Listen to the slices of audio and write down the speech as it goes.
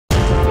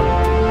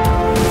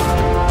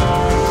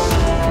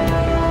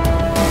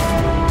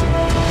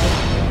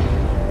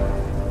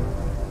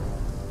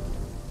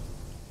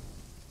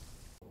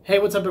Hey,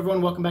 what's up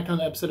everyone? Welcome back to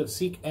another episode of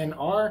Seek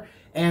NR.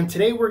 And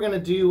today we're going to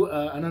do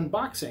an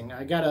unboxing.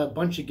 I got a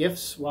bunch of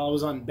gifts while I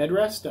was on bed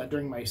rest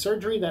during my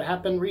surgery that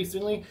happened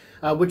recently,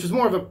 which was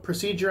more of a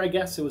procedure, I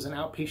guess. It was an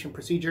outpatient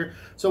procedure,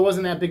 so it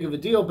wasn't that big of a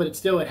deal, but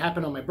it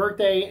happened on my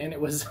birthday, and it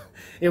was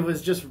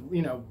just,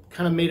 you know,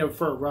 kind of made up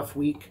for a rough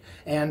week.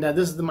 And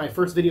this is my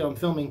first video I'm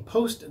filming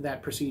post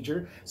that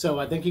procedure,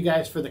 so thank you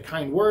guys for the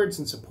kind words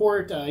and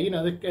support, you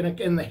know,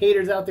 and the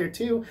haters out there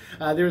too.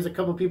 There was a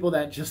couple people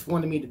that just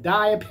wanted me to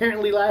die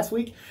apparently last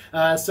week,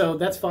 so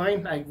that's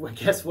fine, I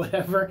guess,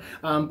 whatever.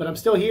 But I'm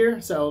still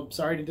here, so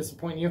sorry to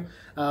disappoint you.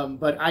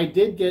 But I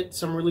did get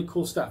some really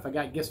cool stuff. I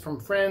got gifts from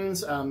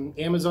friends,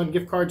 Amazon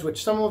gift cards,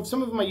 which some of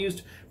them I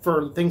used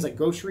for things like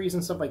groceries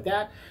and stuff like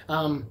that.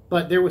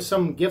 But there was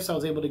some gifts I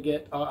was able to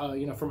get,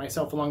 you know, for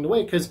myself along the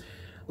way, because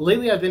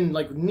lately I've been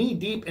like knee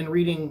deep in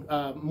reading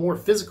more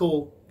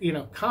physical, you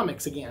know,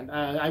 comics again.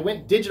 I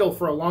went digital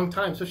for a long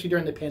time, especially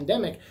during the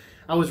pandemic.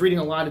 I was reading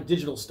a lot of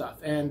digital stuff,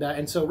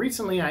 and so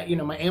recently, you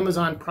know, my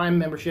Amazon Prime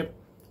membership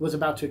was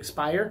about to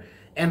expire.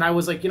 And I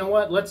was like, you know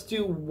what, let's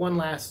do one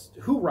last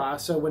hoorah.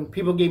 So when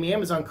people gave me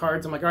Amazon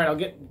cards, I'm like, all right, I'll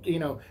get, you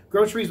know,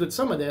 groceries with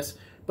some of this,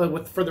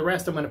 but for the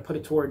rest, I'm going to put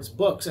it towards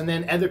books. And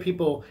then other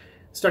people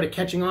started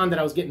catching on that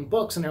I was getting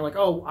books, and they're like,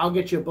 oh, I'll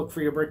get you a book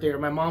for your birthday. Or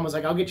my mom was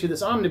like, I'll get you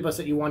this omnibus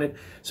that you wanted.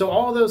 So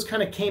all those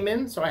kind of came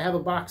in. So I have a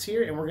box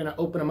here, and we're going to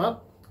open them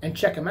up and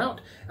check them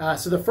out.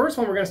 So the first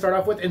one we're going to start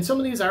off with, and some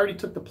of these I already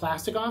took the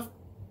plastic off,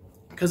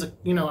 because,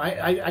 you know,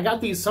 I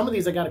got these, some of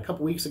these I got a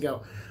couple weeks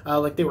ago.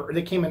 Like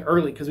they came in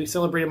early because we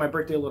celebrated my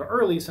birthday a little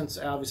early, since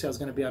obviously I was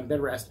going to be on bed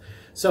rest.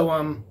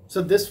 So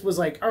so this was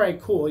like, all right,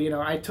 cool. You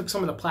know, I took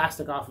some of the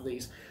plastic off of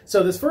these.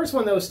 So this first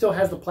one though still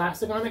has the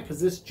plastic on it,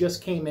 because this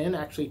just came in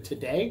actually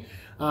today.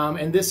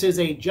 And this is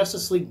a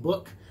Justice League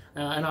book.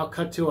 And I'll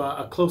cut to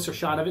a closer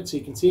shot of it so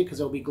you can see it, because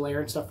there'll be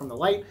glare and stuff from the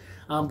light.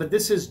 But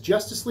this is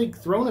Justice League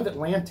Throne of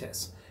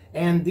Atlantis.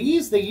 And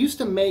these, they used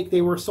to make,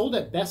 they were sold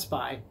at Best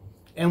Buy.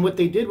 And what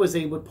they did was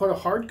they would put a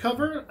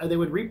hardcover, they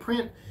would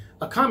reprint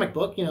a comic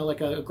book, you know,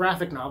 like a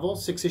graphic novel,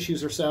 6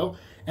 issues or so,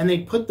 and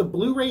they'd put the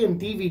Blu-ray and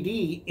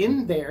DVD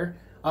in there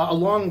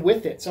along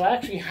with it. So I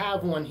actually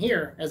have one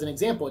here as an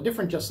example, a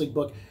different Justice League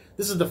book.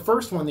 This is the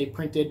first one they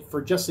printed for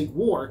Justice League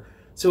War.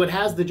 So it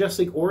has the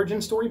Justice League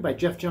origin story by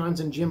Jeff Johns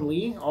and Jim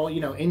Lee, all,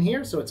 you know, in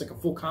here. So it's like a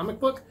full comic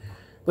book.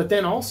 But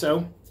then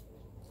also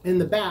in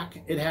the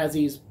back, it has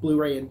these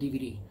Blu-ray and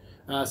DVD.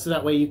 So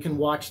that way you can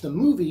watch the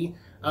movie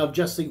of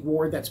Justice League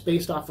War that's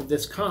based off of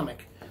this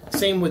comic.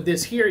 Same with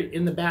this here.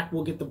 In the back,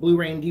 we'll get the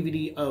Blu-ray and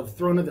DVD of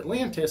Throne of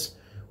Atlantis,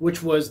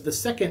 which was the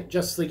second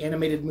Justice League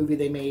animated movie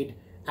they made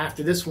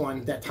after this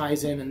one that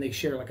ties in, and they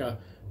share like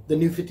the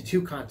New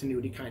 52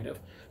 continuity kind of.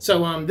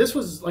 So this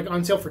was like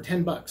on sale for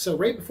 $10. So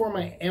right before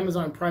my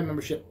Amazon Prime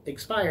membership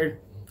expired,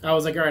 I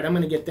was like, all right, I'm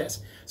going to get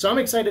this. So I'm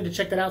excited to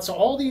check that out. So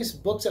all these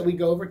books that we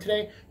go over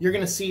today, you're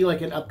going to see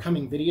like in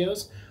upcoming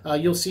videos.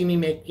 You'll see me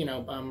make, you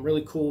know,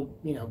 really cool,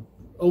 you know,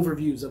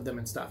 overviews of them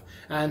and stuff.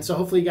 And so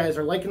hopefully you guys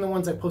are liking the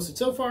ones I posted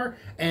so far,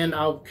 and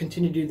I'll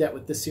continue to do that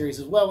with this series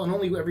as well. And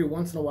only every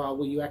once in a while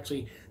will you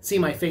actually see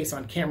my face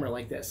on camera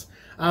like this.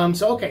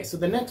 Okay, so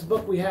the next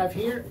book we have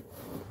here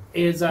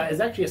is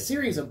actually a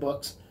series of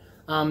books.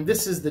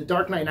 This is The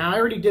Dark Knight. Now I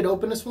already did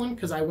open this one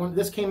because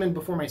this came in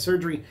before my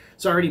surgery,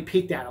 so I already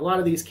peeked at it. A lot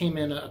of these came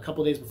in a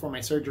couple days before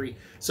my surgery,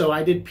 so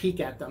I did peek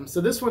at them.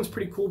 So this one's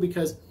pretty cool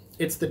because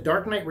it's The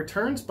Dark Knight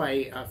Returns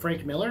by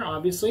Frank Miller,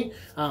 obviously,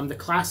 the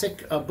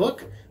classic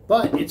book,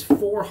 but it's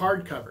 4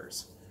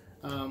 hardcovers,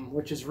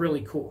 which is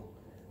really cool.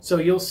 So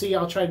you'll see,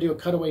 I'll try to do a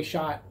cutaway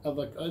shot of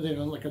like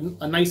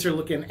a nicer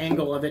looking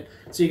angle of it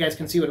so you guys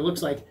can see what it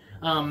looks like.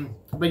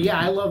 But yeah,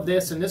 I love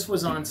this, and this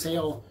was on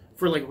sale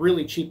for like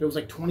really cheap. It was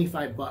like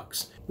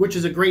 $25, which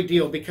is a great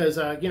deal because,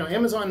 you know,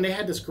 Amazon, they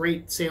had this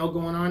great sale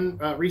going on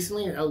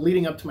recently,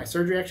 leading up to my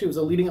surgery. Actually, it was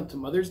leading up to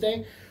Mother's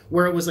Day,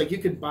 where it was like you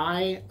could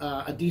buy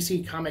a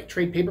DC comic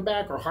trade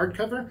paperback or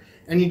hardcover,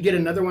 and you'd get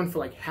another one for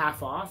like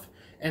half off.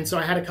 And so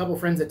I had a couple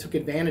friends that took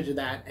advantage of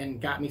that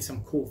and got me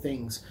some cool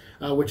things,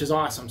 which is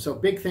awesome. So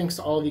big thanks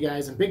to all of you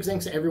guys, and big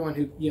thanks to everyone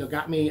who, you know,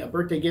 got me a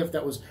birthday gift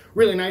that was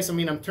really nice. I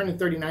mean, I'm turning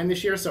 39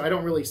 this year, so I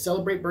don't really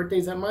celebrate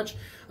birthdays that much.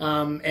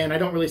 And I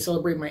don't really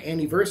celebrate my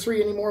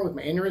anniversary anymore with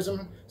my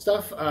aneurysm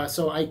stuff.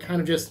 So I kind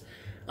of just,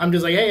 I'm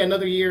just like, hey,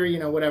 another year, you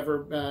know,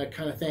 whatever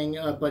kind of thing.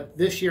 But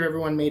this year,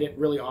 everyone made it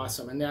really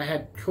awesome. And then I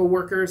had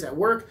coworkers at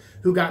work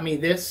who got me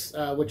this,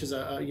 which is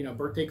a you know,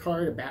 birthday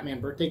card, a Batman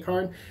birthday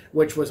card,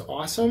 which was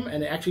awesome.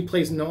 And it actually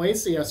plays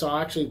noise, you know, so I'll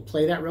actually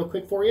play that real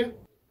quick for you.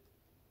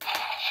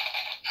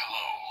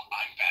 Hello,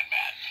 I'm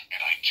Batman,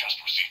 and I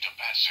just received a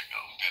bat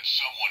signal that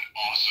someone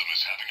awesome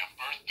is having a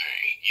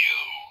birthday, you.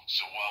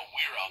 So while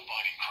we're out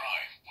fighting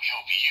crime, we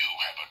hope you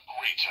have a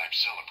great time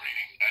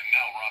celebrating. And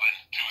now, Robin,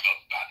 to the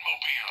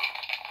Batmobile.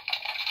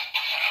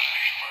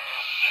 Happy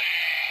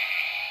birthday!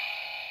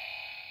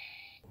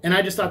 And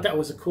I just thought that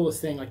was the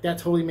coolest thing. Like, that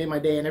totally made my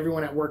day, and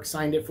everyone at work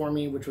signed it for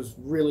me, which was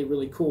really,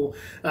 really cool.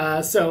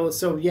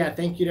 So yeah,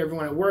 thank you to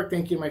everyone at work.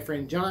 Thank you to my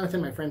friend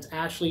Jonathan, my friends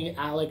Ashley,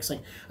 Alex,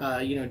 like,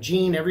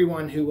 Gene,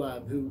 everyone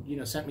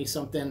who sent me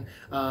something,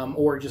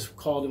 or just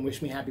called and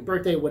wished me happy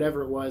birthday,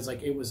 whatever it was.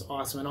 Like, it was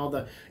awesome. And all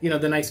the,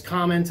 the nice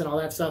comments and all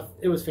that stuff.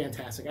 It was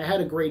fantastic. I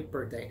had a great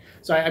birthday.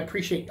 So I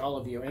appreciate all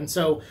of you. And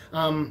so,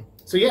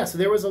 so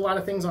there was a lot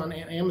of things on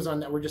Amazon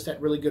that were just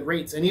at really good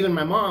rates. And even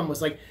my mom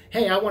was like,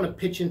 hey, I want to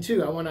pitch in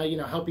too. I want to,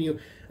 help you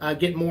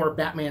get more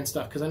Batman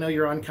stuff, because I know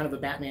you're on kind of a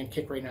Batman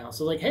kick right now.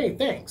 So like, hey,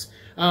 thanks.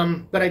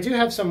 But I do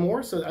have some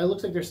more. So it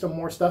looks like there's some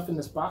more stuff in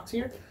this box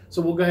here.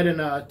 So we'll go ahead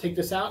and take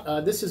this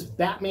out. This is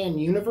Batman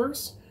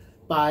Universe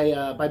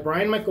by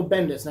Brian Michael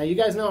Bendis. Now, you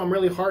guys know I'm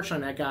really harsh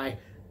on that guy.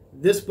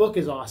 This book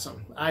is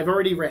awesome. I've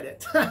already read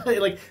it.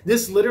 Like,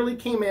 this literally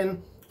came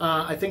in,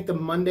 I think the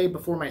Monday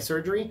before my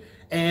surgery,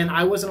 and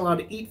I wasn't allowed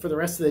to eat for the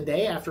rest of the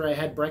day after I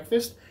had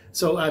breakfast.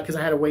 So, because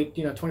I had to wait,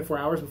 24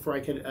 hours before I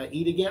could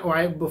eat again,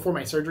 or before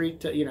my surgery,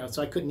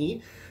 so I couldn't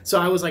eat.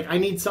 So I was like, I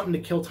need something to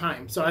kill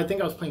time. So I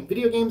think I was playing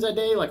video games that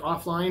day, like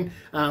offline.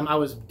 I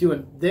was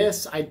doing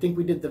this. I think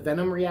we did the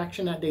Venom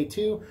reaction that day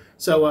too.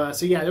 So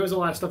yeah, there was a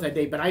lot of stuff that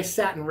day, but I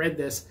sat and read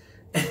this,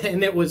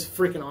 and it was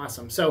freaking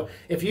awesome. So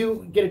if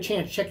you get a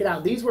chance, check it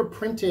out. These were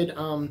printed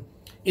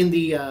in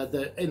the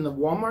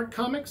Walmart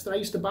comics that I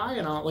used to buy,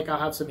 and I'll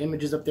have some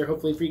images up there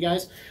hopefully for you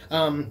guys.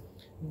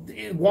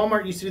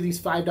 Walmart used to do these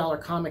 $5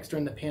 comics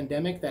during the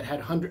pandemic that had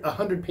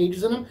 100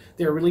 pages in them.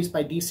 They were released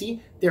by DC.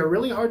 They're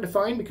really hard to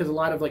find because a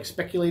lot of like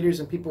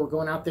speculators and people were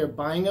going out there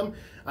buying them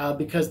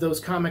because those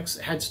comics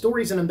had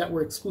stories in them that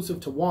were exclusive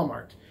to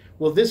Walmart.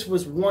 Well, this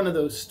was one of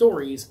those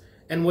stories,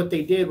 and what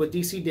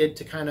DC did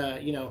to kind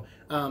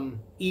of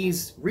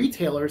ease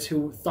retailers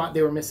who thought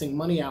they were missing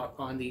money out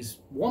on these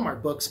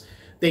Walmart books,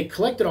 they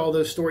collected all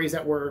those stories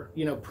that were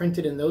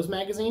printed in those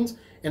magazines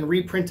and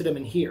reprinted them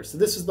in here. So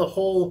this is the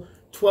whole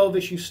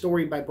 12-issue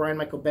story by Brian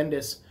Michael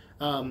Bendis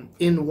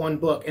in one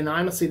book. And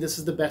honestly, this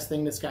is the best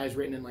thing this guy's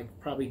written in like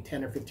probably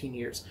 10 or 15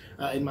 years,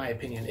 in my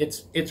opinion.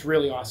 It's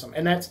really awesome.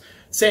 And that's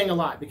saying a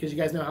lot because you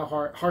guys know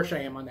how harsh I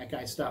am on that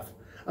guy's stuff.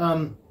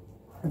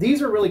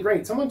 These are really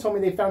great. Someone told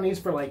me they found these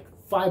for like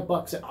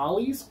 $5 at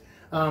Ollie's.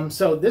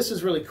 So this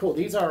is really cool.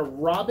 These are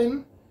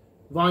Robin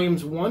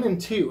volumes 1 and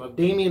 2 of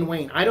Damian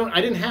Wayne. I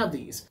didn't have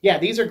these. Yeah,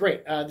 these are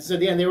great. So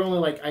yeah, they were only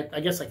like, I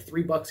guess like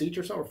 $3 each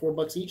or so, or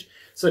 $4 each.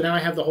 So now I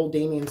have the whole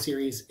Damian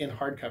series in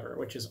hardcover,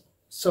 which is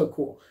so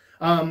cool.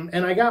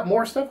 And I got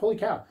more stuff. Holy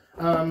cow.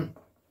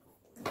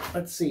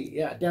 Let's see.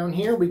 Yeah, down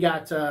here we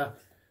got,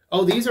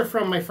 oh, these are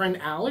from my friend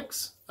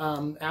Alex.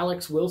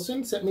 Alex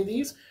Wilson sent me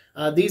these.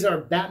 These are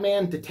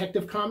Batman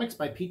Detective Comics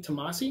by Pete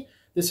Tomasi.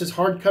 This is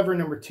hardcover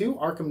number 2,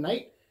 Arkham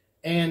Knight,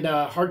 and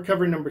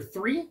hardcover number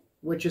 3,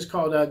 which is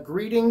called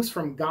Greetings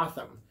from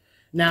Gotham.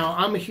 Now,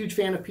 I'm a huge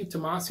fan of Pete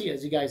Tomasi,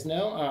 as you guys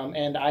know,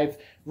 and I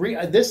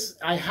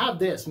have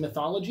this,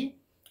 Mythology.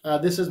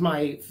 This is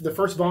the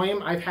first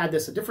volume. I've had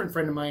this. A different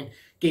friend of mine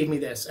gave me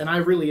this, and I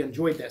really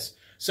enjoyed this.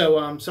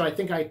 So, so I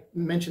think I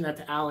mentioned that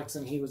to Alex,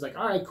 and he was like,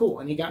 all right, cool,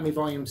 and he got me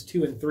volumes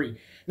 2 and 3.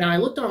 Now, I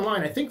looked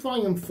online. I think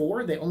volume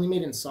 4, they only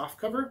made in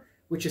softcover,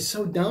 which is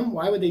so dumb.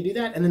 Why would they do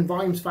that? And then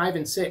volumes 5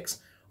 and 6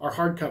 are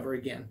hardcover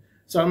again.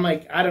 So I'm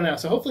like, I don't know.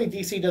 So hopefully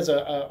DC does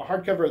a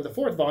hardcover of the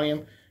 4th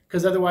volume,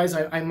 because otherwise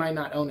I might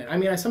not own it. I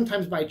mean, I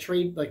sometimes buy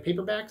trade like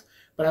paperbacks,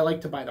 but I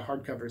like to buy the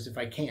hardcovers if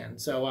I can.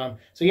 So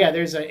so yeah,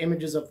 there's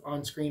images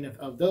on screen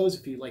of those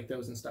if you like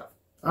those and stuff.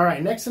 All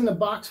right, next in the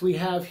box we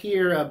have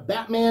here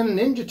Batman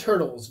Ninja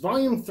Turtles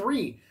Volume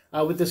 3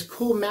 with this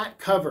cool matte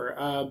cover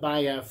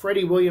by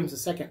Freddie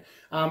Williams II.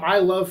 I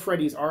love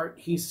Freddie's art.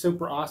 He's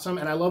super awesome,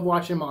 and I love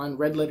watching him on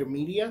Red Letter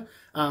Media.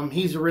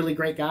 He's a really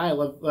great guy. I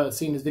love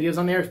seeing his videos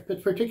on there,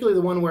 particularly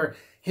the one where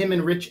him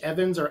and Rich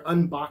Evans are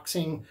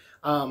unboxing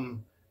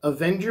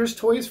Avengers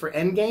toys for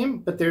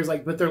Endgame, but they're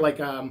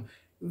like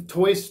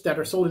toys that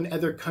are sold in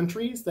other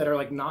countries that are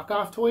like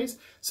knockoff toys.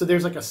 So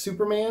there's like a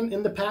Superman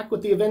in the pack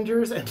with the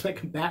Avengers and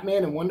like a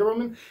Batman and Wonder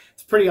Woman.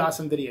 It's a pretty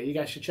awesome video. You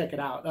guys should check it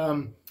out.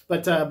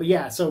 But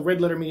yeah, so Red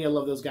Letter Media,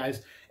 love those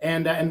guys.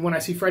 And when I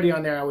see Freddie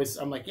on there,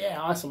 I'm like, yeah,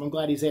 awesome. I'm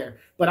glad he's there.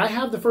 But I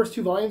have the first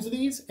 2 volumes of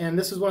these, and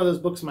this is one of those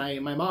books my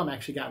mom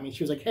actually got me.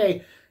 She was like,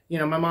 hey,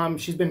 my mom,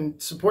 she's been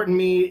supporting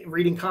me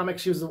reading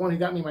comics. She was the one who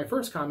got me my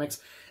first comics.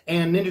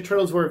 And Ninja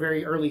Turtles were a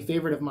very early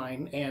favorite of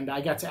mine, and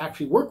I got to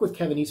actually work with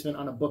Kevin Eastman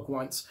on a book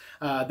once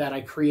that I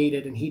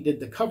created, and he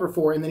did the cover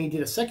for, and then he did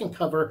a second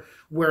cover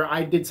where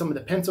I did some of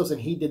the pencils, and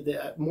he did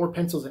the more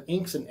pencils and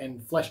inks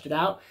and fleshed it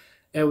out.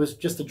 It was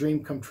just a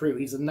dream come true.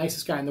 He's the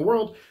nicest guy in the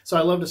world, so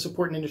I love to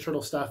support Ninja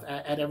Turtle stuff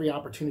at every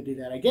opportunity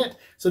that I get.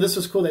 So this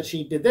was cool that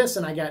she did this,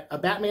 and I got a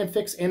Batman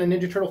fix and a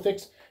Ninja Turtle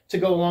fix to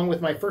go along with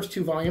my first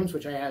 2 volumes,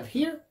 which I have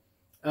here.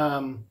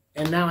 And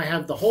now I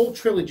have the whole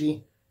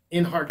trilogy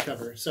in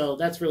hardcover, so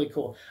that's really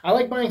cool. I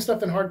like buying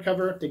stuff in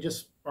hardcover. They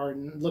just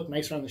look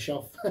nicer on the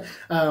shelf.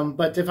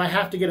 But if I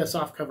have to get a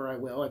soft cover, I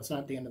will. It's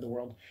not the end of the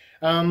world.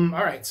 All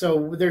right,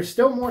 so there's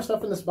still more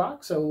stuff in this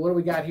box. So what do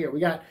we got here?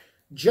 We got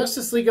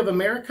Justice League of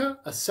America,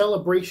 a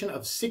celebration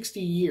of 60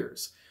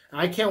 years.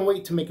 I can't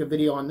wait to make a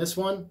video on this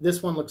one.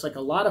 This one looks like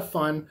a lot of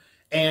fun.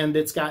 And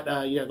it's got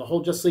the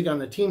whole Justice League on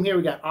the team here.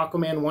 We got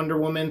Aquaman, Wonder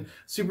Woman,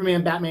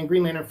 Superman, Batman,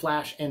 Green Lantern,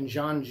 Flash, and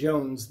John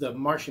Jones, the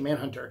Martian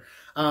Manhunter.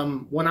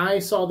 When I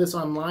saw this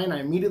online,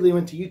 I immediately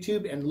went to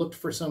YouTube and looked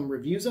for some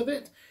reviews of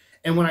it.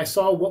 And when I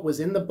saw what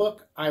was in the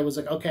book, I was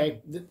like,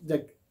 okay,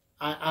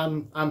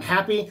 I'm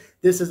happy.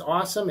 This is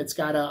awesome. It's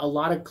got a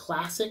lot of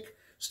classic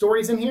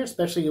stories in here,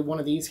 especially one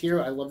of these here.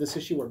 I love this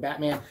issue where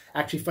Batman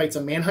actually fights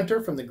a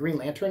Manhunter from the Green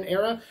Lantern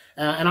era.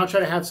 And I'll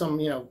try to have some,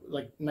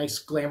 like nice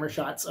glamour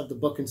shots of the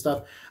book and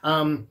stuff.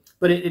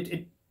 But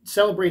it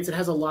celebrates, it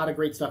has a lot of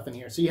great stuff in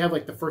here. So you have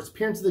like the first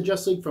appearance of the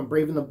Justice League from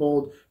Brave and the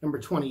Bold, number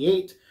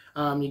 28.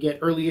 You get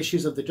early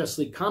issues of the Justice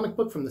League comic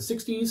book from the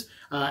 60s,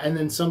 and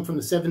then some from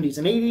the 70s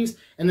and 80s.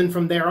 And then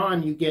from there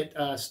on, you get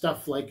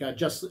stuff like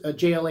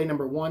JLA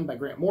number 1 by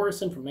Grant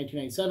Morrison from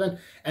 1997.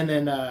 And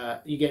then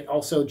you get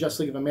also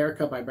Justice League of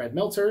America by Brad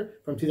Meltzer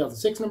from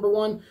 2006, number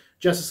 1.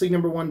 Justice League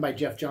number 1 by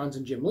Jeff Johns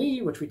and Jim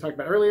Lee, which we talked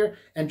about earlier.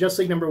 And Justice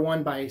League number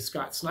 1 by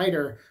Scott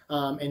Snyder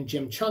and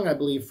Jim Chung, I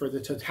believe, for the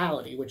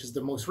Totality, which is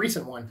the most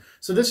recent one.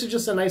 So this is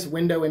just a nice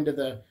window into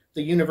the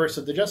universe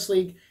of the Justice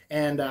League,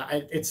 and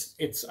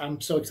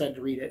I'm so excited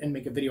to read it and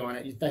make a video on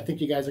it. I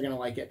think you guys are going to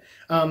like it.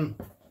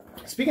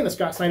 Speaking of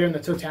Scott Snyder and the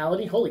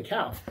Totality, holy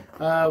cow,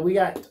 we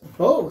got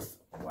both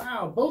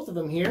of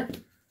them here.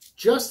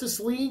 Justice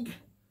League,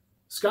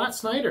 Scott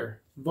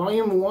Snyder,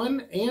 Volume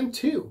 1 and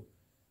 2.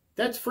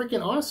 That's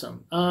freaking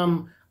awesome.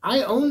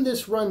 I own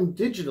this run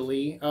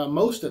digitally,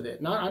 most of it.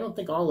 I don't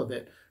think all of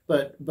it,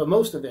 but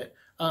most of it.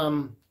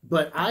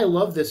 But I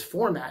love this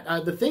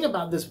format. The thing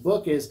about this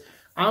book is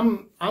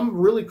I'm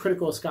really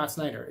critical of Scott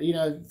Snyder.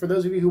 For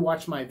those of you who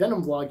watch my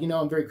Venom vlog,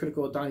 I'm very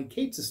critical of Donny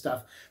Cates'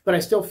 stuff, but I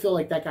still feel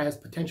like that guy has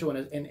potential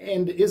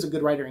and is a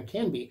good writer and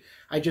can be.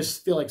 I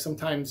just feel like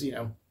sometimes,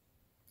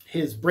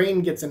 his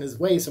brain gets in his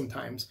way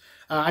sometimes.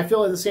 I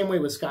feel the same way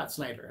with Scott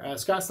Snyder.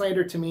 Scott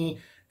Snyder, to me,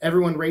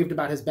 everyone raved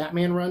about his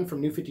Batman run from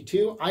New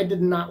 52. I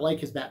did not like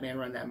his Batman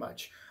run that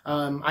much.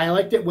 I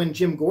liked it when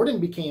Jim Gordon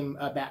became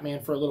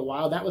Batman for a little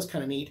while. That was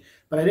kind of neat,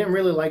 but I didn't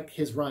really like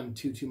his run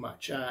too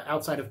much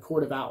outside of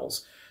Court of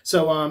Owls.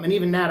 So, and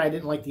even that, I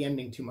didn't like the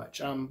ending too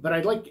much. But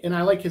I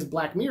like his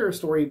Black Mirror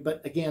story,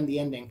 but again, the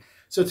ending.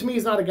 So to me,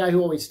 he's not a guy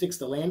who always sticks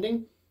the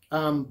landing.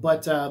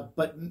 But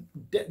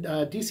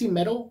DC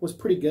Metal was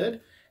pretty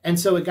good. And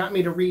so it got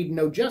me to read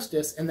No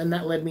Justice, and then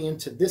that led me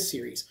into this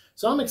series.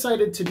 So I'm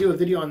excited to do a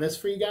video on this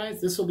for you guys.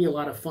 This will be a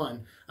lot of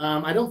fun.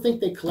 I don't think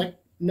they collect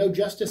No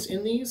Justice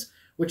in these,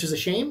 which is a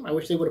shame. I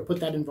wish they would have put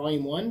that in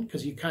Volume 1,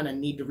 because you kind of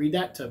need to read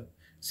that to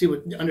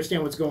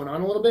understand what's going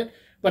on a little bit.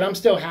 But I'm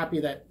still happy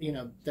that,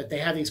 that they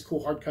have these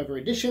cool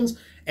hardcover editions,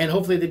 and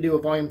hopefully they do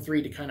a Volume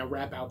 3 to kind of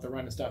wrap out the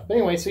run and stuff. But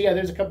anyway, so yeah,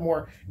 there's a couple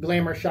more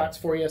glamour shots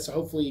for you. So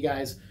hopefully you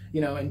guys,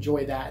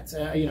 enjoy that,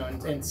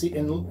 and see,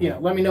 and,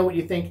 let me know what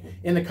you think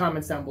in the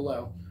comments down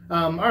below.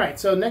 All right,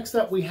 so next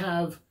up we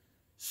have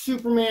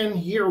Superman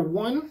Year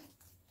 1,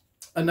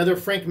 another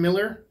Frank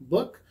Miller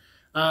book.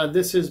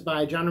 This is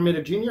by John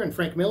Romita Jr. and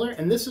Frank Miller,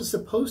 and this is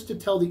supposed to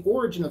tell the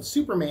origin of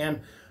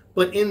Superman,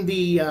 but in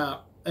the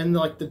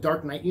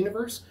Dark Knight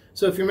universe.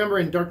 So if you remember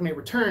in Dark Knight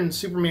Returns,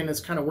 Superman is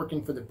kind of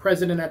working for the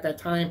president at that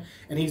time,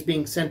 and he's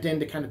being sent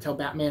in to kind of tell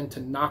Batman to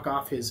knock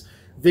off his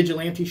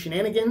vigilante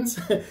shenanigans,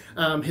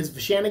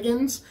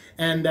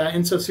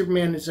 and so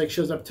Superman is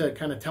shows up to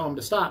kind of tell him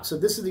to stop. So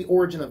this is the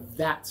origin of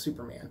that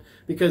Superman,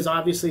 because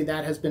obviously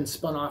that has been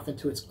spun off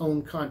into its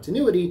own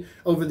continuity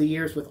over the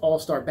years with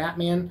All-Star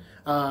Batman,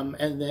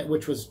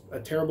 which was a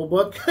terrible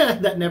book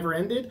that never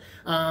ended.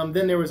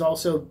 Then there was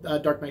also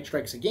Dark Knight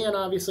Strikes Again,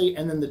 obviously,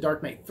 and then the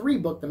Dark Knight 3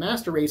 book, The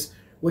Master Race,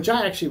 which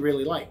I actually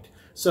really liked.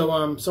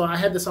 So so I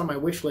had this on my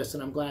wish list,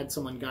 and I'm glad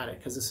someone got it,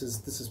 because this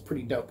is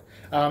pretty dope.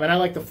 And I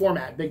like the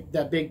format,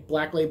 that big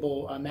Black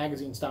Label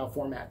magazine style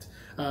format.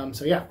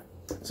 So yeah.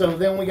 So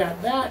then we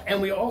got that,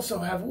 and we also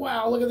have,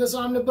 wow, look at this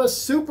Omnibus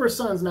Super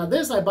Sons. Now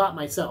this I bought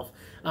myself.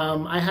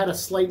 I had a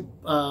slight,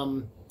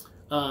 I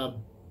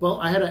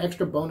had an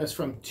extra bonus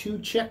from 2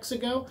 checks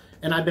ago,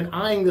 and I've been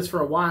eyeing this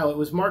for a while. It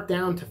was marked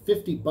down to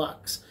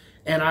 $50.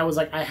 And I was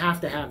like, I have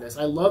to have this.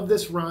 I love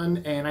this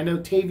run, and I know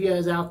Tavia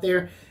is out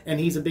there, and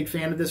he's a big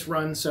fan of this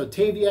run. So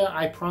Tavia,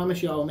 I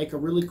promise you I'll make a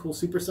really cool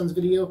Super Sons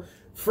video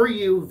for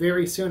you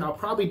very soon. I'll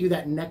probably do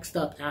that next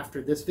up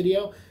after this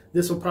video.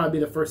 This will probably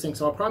be the first thing.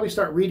 So I'll probably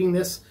start reading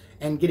this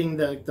and getting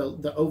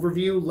the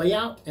overview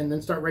layout, and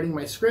then start writing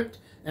my script.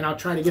 And I'll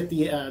try to get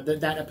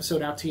that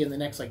episode out to you in the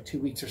next 2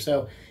 weeks or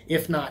so,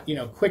 if not,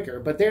 quicker.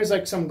 But there's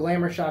some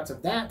glamour shots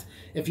of that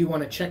if you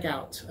want to check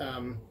out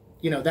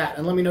that,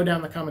 and let me know down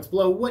in the comments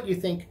below what you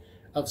think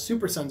of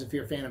Super Sons if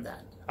you're a fan of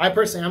that. I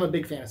personally, I'm a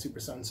big fan of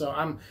Super Sons, so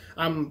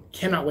I'm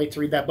cannot wait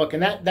to read that book.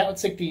 And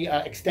that's the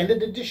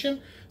extended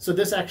edition. So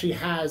this actually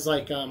has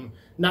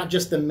not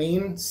just the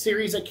main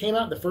series that came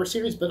out, the first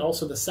series, but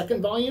also the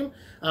second volume,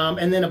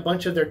 and then a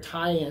bunch of their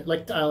tie-in,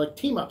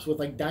 team ups with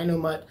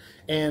Dynomutt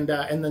and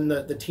then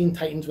the Teen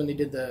Titans when they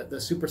did the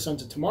Super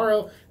Sons of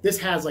Tomorrow. This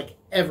has like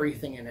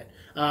everything in it,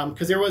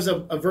 because there was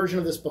a version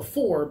of this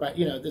before, but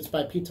it's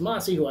by Pete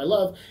Tomasi, who I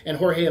love, and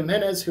Jorge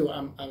Jimenez, who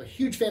I'm a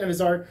huge fan of his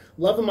art.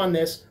 Love him on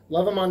this,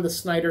 love him on the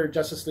Snyder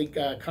Justice League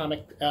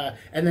comic,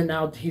 and then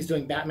now he's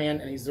doing Batman,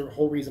 and he's the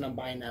whole reason I'm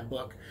buying that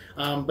book.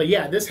 But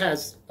yeah, this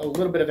has a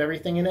little bit of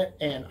everything in it,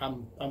 and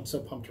I'm so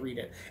pumped to read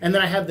it. And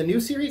then I have the new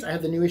series, I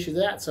have the new issue of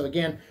that, so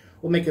again,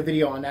 we'll make a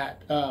video on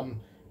that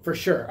for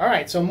sure. All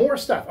right, so more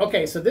stuff.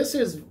 Okay, so this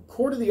is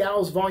Court of the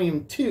Owls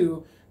Volume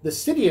 2, The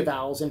City of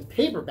Owls in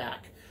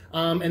paperback.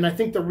 And I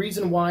think the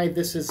reason why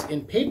this is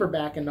in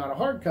paperback and not a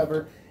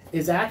hardcover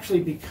is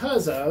actually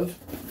because of,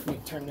 let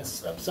me turn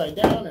this upside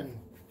down and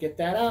get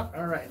that out.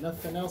 All right,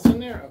 nothing else in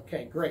there?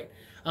 Okay, great.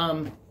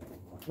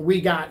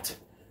 We got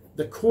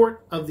The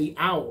Court of the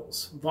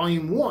Owls,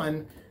 Volume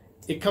 1.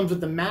 It comes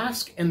with the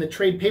mask and the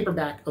trade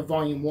paperback of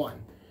Volume 1.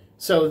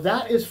 So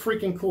that is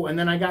freaking cool. And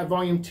then I got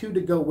Volume 2 to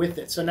go with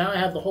it. So now I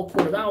have the whole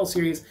Court of Owls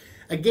series.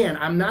 Again,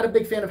 I'm not a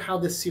big fan of how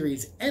this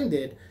series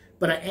ended,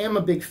 but I am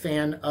a big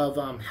fan of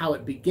how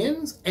it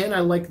begins, and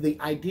I like the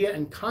idea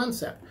and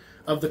concept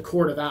of the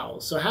Court of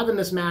Owls. So having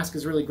this mask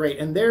is really great,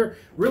 and they're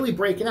really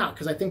breaking out,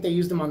 because I think they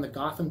used them on the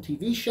Gotham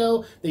TV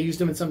show, they used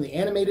them in some of the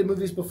animated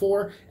movies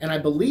before, and I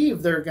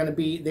believe they're going to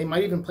be, they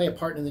might even play a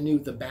part in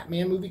the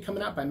Batman movie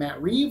coming out by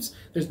Matt Reeves.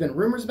 There's been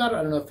rumors about it,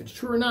 I don't know if it's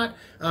true or not.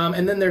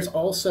 And then there's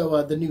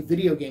also the new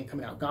video game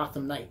coming out,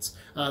 Gotham Knights.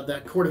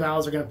 The Court of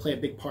Owls are going to play a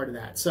big part of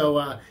that.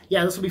 So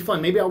yeah, this will be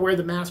fun. Maybe I'll wear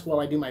the mask while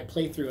I do my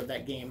playthrough of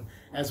that game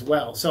as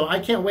well. So I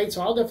can't wait,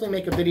 so I'll definitely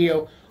make a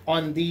video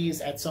on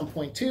these at some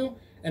point too.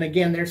 And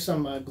again, there's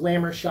some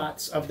glamour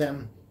shots of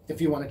them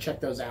if you want to check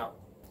those out.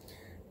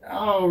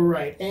 All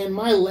right, and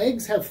my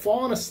legs have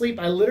fallen asleep.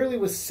 I literally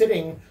was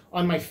sitting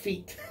on my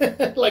feet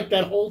like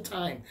that whole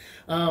time.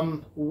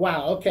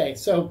 Wow, okay,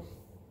 so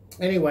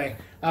anyway,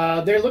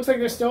 there looks like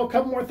there's still a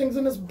couple more things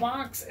in this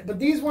box, but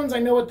these ones I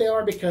know what they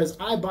are because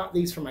I bought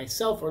these for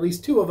myself, or at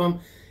least 2 of them,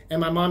 and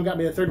my mom got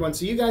me the 3rd one.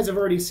 So you guys have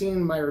already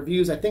seen my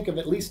reviews. I think of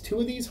at least 2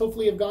 of these,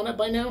 hopefully have gone up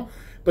by now.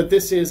 But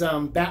this is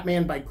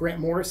Batman by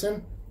Grant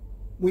Morrison.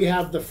 We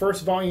have the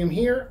first volume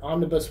here,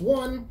 Omnibus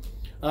 1,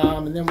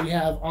 and then we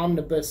have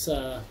Omnibus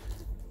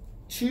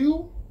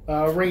 2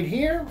 right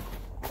here.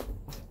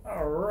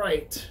 All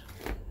right.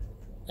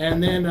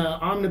 And then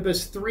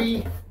Omnibus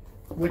 3,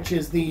 which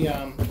is the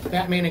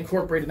Batman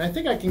Incorporated. And I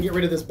think I can get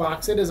rid of this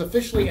box. It is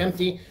officially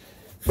empty.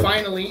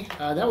 Finally,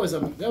 that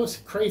was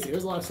crazy.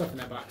 There's a lot of stuff in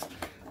that box.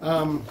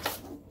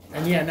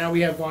 And yeah, now we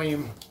have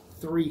volume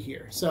 3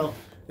 here. So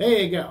there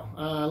you go.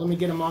 Let me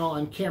get them all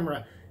on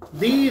camera.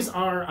 These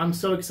are, I'm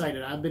so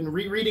excited. I've been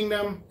rereading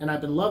them and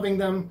I've been loving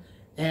them,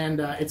 and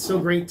it's so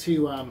great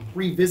to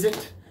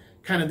revisit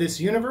kind of this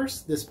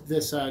universe,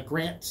 this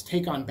Grant's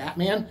take on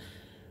Batman.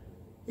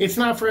 It's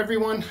not for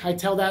everyone. I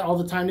tell that all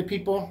the time to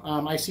people.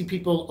 I see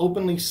people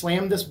openly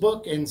slam this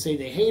book and say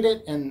they hate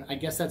it, and I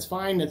guess that's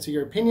fine. That's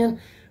your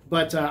opinion.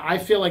 But I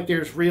feel like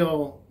there's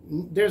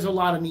a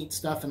lot of neat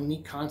stuff and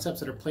neat concepts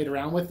that are played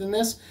around with in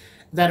this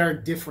that are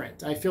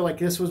different. I feel like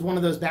this was one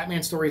of those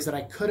Batman stories that I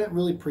couldn't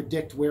really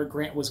predict where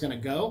Grant was going to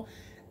go,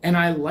 and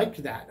I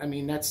liked that. I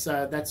mean, that's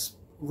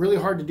really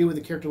hard to do with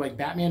a character like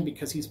Batman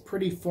because he's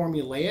pretty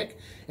formulaic,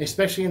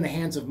 especially in the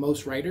hands of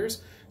most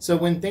writers. So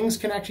when things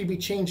can actually be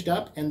changed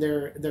up and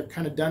they're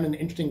kind of done in an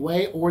interesting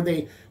way, or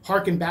they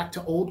harken back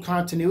to old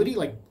continuity,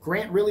 like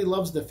Grant really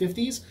loves the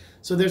 50s.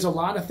 So there's a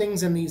lot of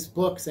things in these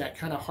books that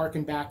kind of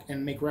harken back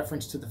and make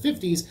reference to the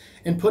 50s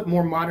and put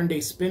more modern day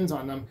spins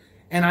on them.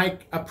 And I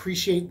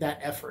appreciate that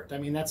effort. I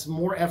mean, that's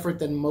more effort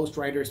than most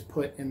writers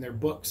put in their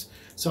books.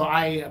 So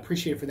I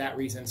appreciate it for that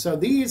reason. So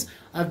these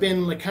have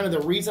been like kind of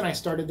the reason I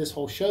started this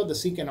whole show, the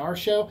Seek and R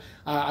show.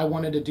 I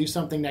wanted to do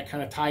something that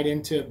kind of tied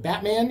into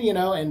Batman,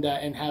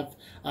 and have,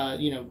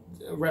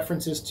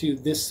 references to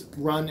this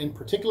run in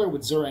particular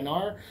with Zur and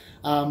R.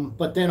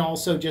 But then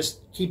also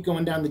just keep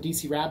going down the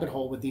DC rabbit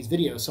hole with these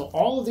videos. So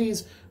all of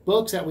these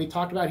books that we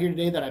talked about here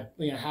today that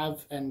I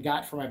have and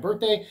got for my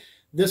birthday,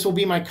 this will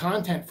be my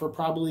content for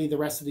probably the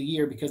rest of the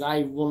year, because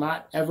I will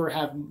not ever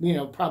have,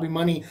 probably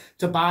money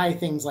to buy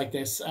things like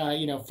this,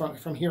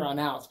 from here on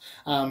out.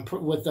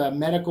 With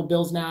medical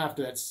bills now,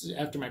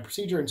 after my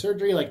procedure and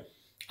surgery, like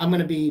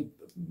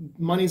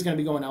money's going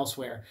to be going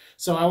elsewhere.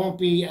 So I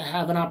won't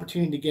have an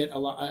opportunity to get a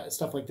lot of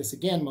stuff like this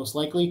again, most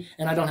likely.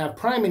 And I don't have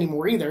Prime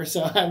anymore either,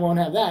 so I won't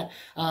have that.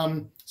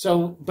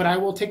 But I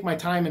will take my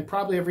time, and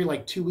probably every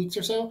 2 weeks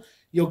or so,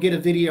 you'll get a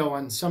video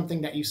on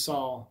something that you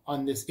saw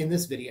in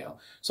this video.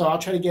 So I'll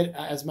try to get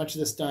as much of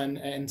this done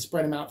and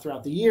spread them out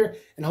throughout the year,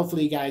 and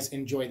hopefully you guys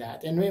enjoy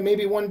that. And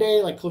maybe one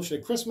day, closer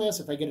to Christmas,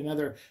 if I get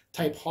another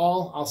type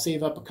haul, I'll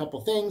save up a couple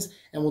things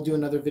and we'll do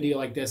another video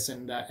like this,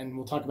 and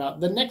we'll talk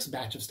about the next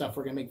batch of stuff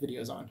we're gonna make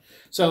videos on.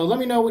 So let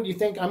me know what you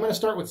think. I'm gonna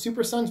start with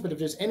Super Sons, but if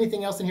there's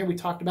anything else in here we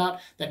talked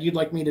about that you'd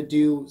like me to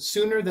do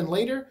sooner than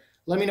later,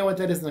 let me know what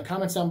that is in the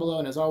comments down below,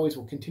 and as always,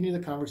 we'll continue the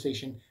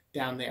conversation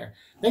down there.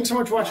 Thanks so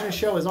much for watching the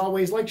show. As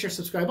always, like, share,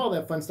 subscribe, all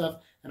that fun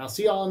stuff, and I'll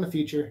see you all in the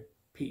future.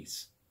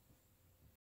 Peace.